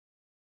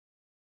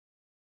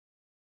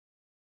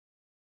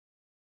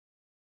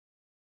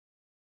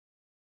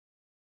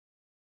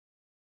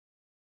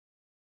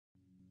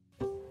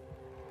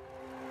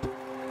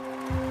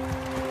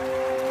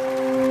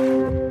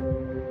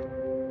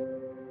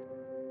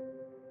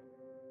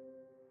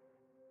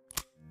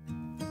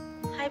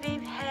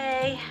babe.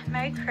 Hey,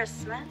 Merry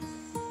Christmas.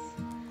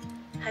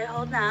 How you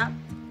holding up?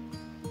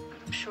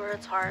 I'm sure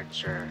it's hard.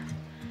 It's your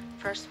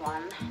first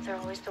one. They're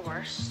always the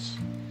worst.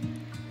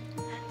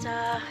 And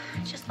I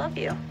just love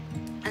you.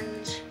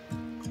 And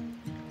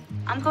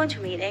I'm going to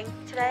a meeting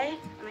today.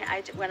 I mean,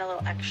 I went a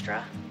little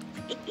extra.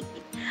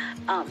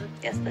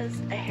 Yes, there's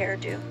a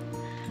hairdo.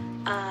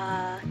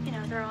 You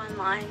know, they're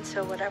online,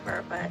 so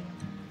whatever, but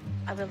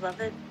I would love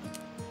it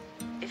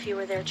if you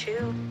were there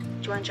too.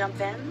 Do you want to jump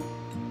in?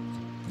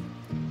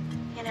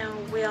 You know,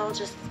 we all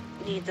just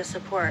need the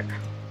support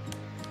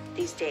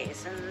these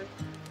days. And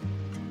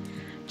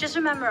just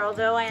remember,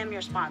 although I am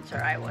your sponsor,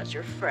 I was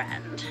your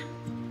friend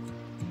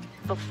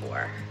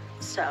before.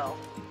 So,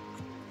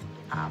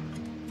 I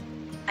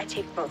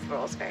take both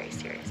roles very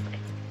seriously.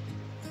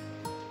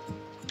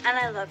 And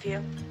I love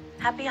you.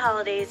 Happy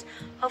holidays.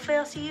 Hopefully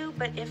I'll see you,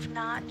 but if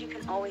not, you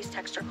can always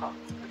text or call,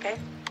 okay?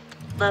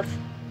 Love.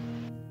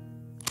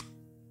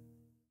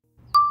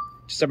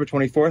 December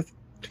 24th,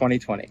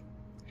 2020.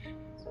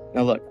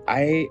 Now look,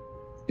 I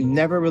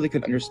never really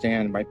could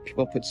understand why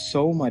people put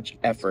so much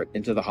effort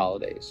into the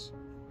holidays.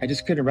 I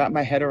just couldn't wrap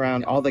my head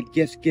around all the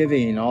gift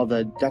giving, all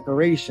the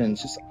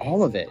decorations, just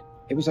all of it.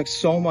 It was like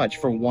so much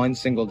for one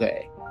single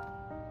day.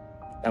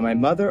 Now my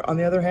mother, on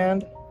the other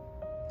hand,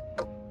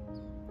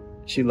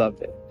 she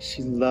loved it.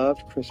 She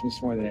loved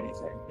Christmas more than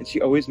anything. And she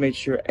always made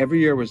sure every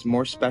year was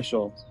more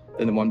special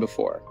than the one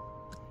before.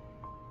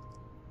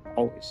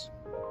 Always.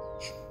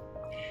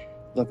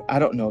 Look, I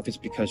don't know if it's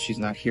because she's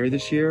not here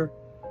this year,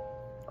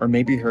 or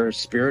maybe her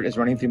spirit is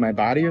running through my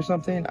body or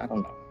something. I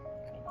don't know.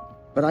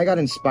 But I got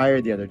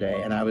inspired the other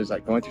day, and I was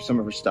like going through some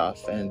of her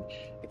stuff, and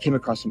I came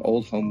across some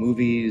old home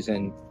movies,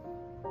 and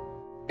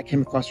I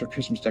came across her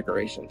Christmas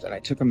decorations, and I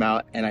took them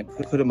out and I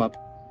put them up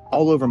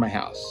all over my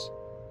house.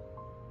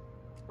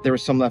 There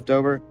was some left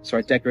over, so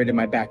I decorated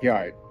my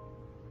backyard.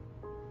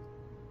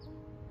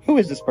 Who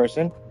is this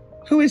person?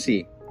 Who is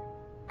he?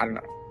 I don't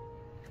know.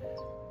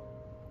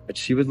 But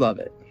she would love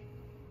it.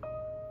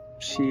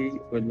 She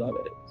would love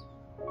it.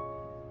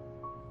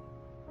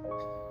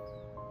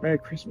 Merry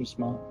Christmas,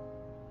 Mom.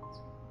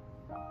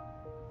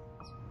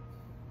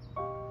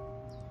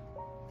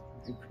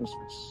 Merry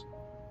Christmas.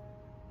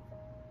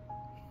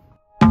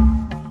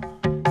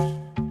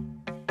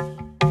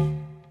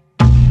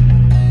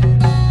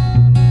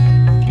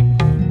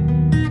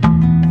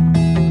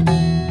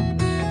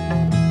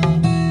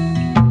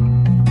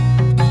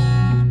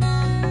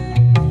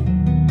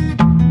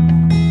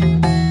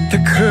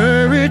 The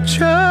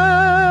courage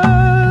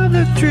of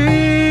the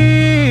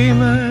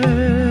dreamer,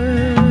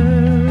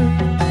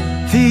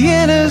 the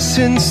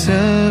innocence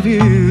of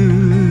you,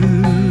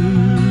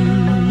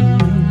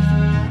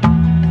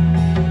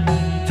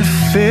 the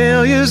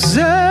failures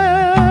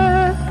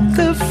of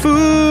the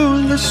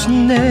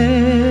foolishness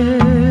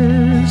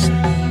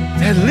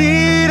that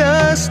lead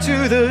us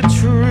to the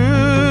truth,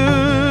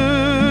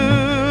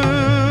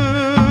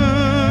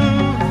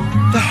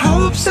 the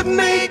hopes that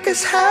make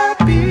us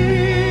happy,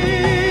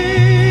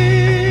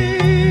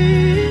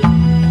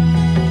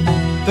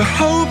 the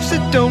hopes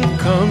that don't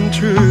come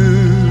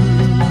true,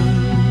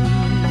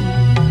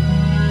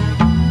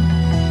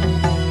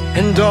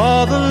 and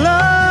all the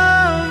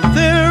love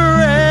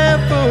there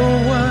ever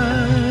was.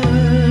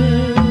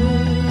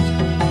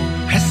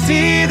 I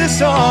see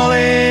this all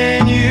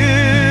in you.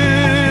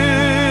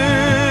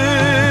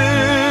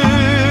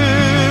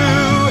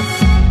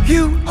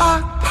 You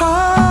are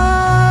part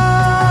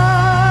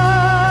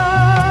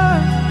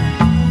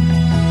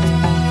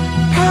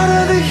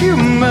of the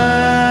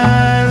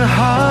human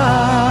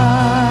heart.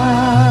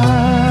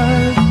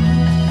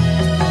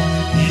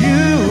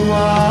 You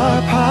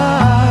are part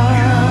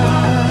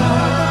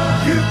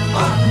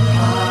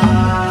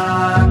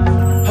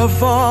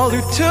of all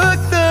who took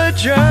the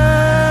journey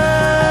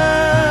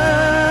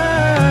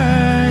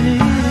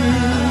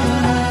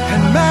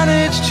and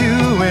managed to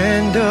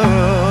endure,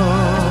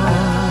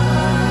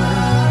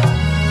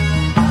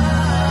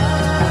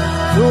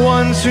 the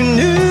ones who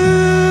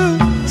knew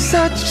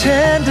such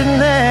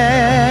tenderness,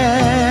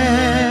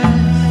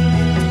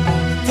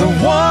 the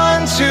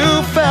ones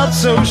who felt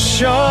so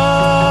sure,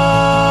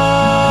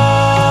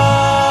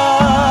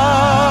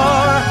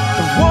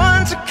 the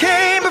ones who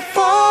came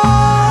before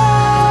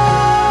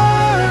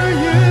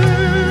you,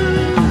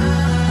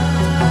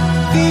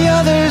 the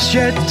others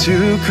yet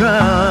to come,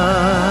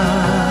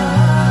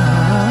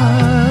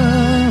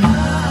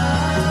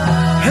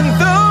 and